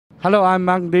Hello, I'm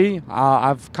Mark Lee.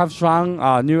 I've come from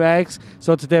NUX.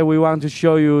 So today we want to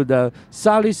show you the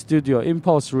Solid Studio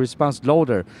impulse response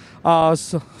loader.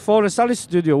 So for the Solid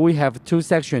Studio, we have two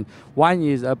sections. One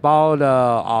is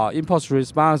about impulse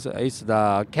response, is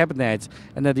the cabinet,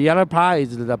 and the other part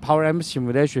is the power amp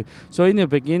simulation. So in the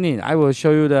beginning, I will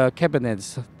show you the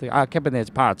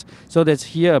cabinet part. So let's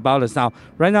hear about the sound.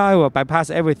 Right now, I will bypass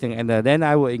everything, and then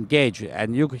I will engage,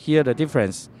 and you could hear the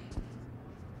difference.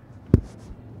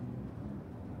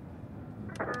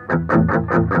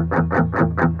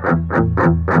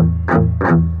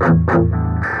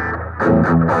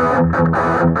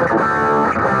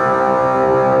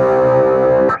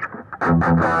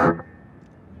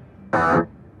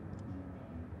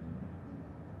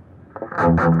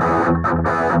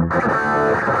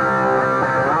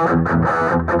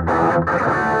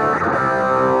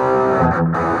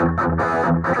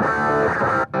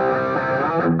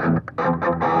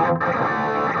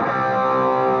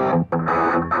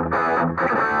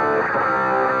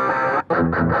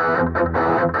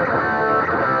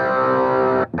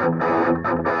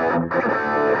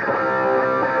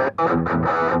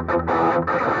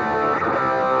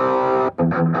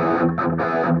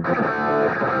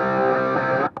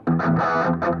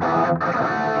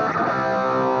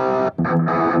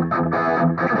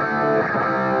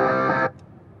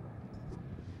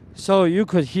 So you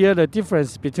could hear the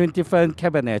difference between different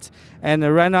cabinets. And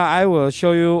right now I will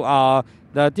show you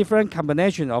the different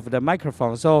combination of the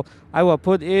microphone. So I will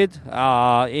put it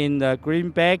in the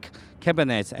greenback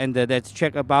cabinet, and let's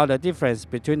check about the difference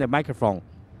between the microphone.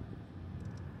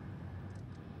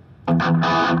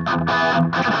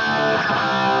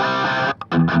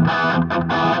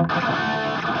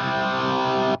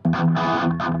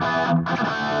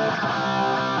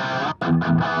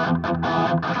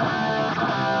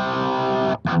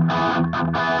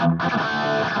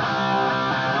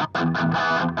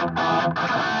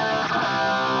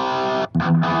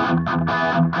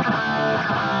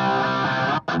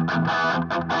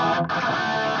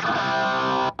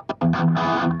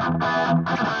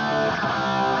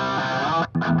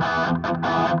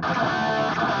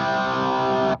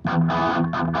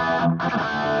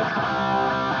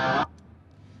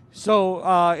 So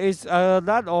it's a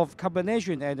lot of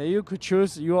combination, and you could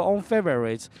choose your own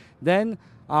favorites. Then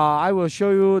I will show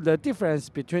you the difference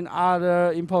between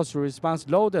other impulse response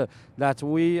loader that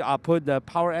we put the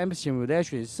power amp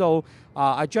simulation. So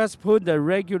I just put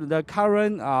the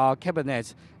current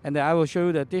cabinet, and I will show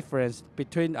you the difference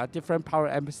between different power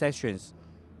amp sections.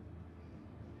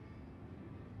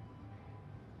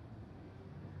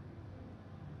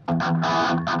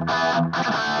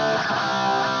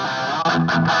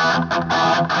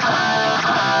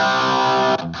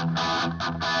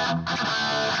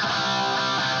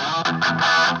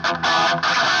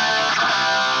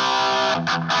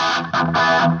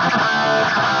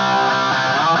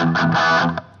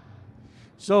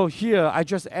 So here I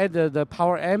just added the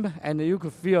power amp, and you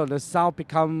could feel the sound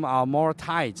become more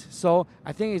tight. So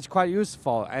I think it's quite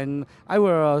useful, and I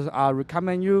will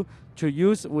recommend you to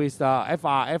use with the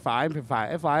FR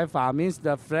amplifier. FR means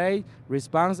the phase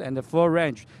response and the full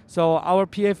range. So our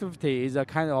PA50 is a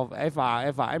kind of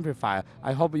FR amplifier.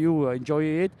 I hope you will enjoy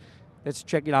it. Let's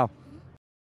check it out.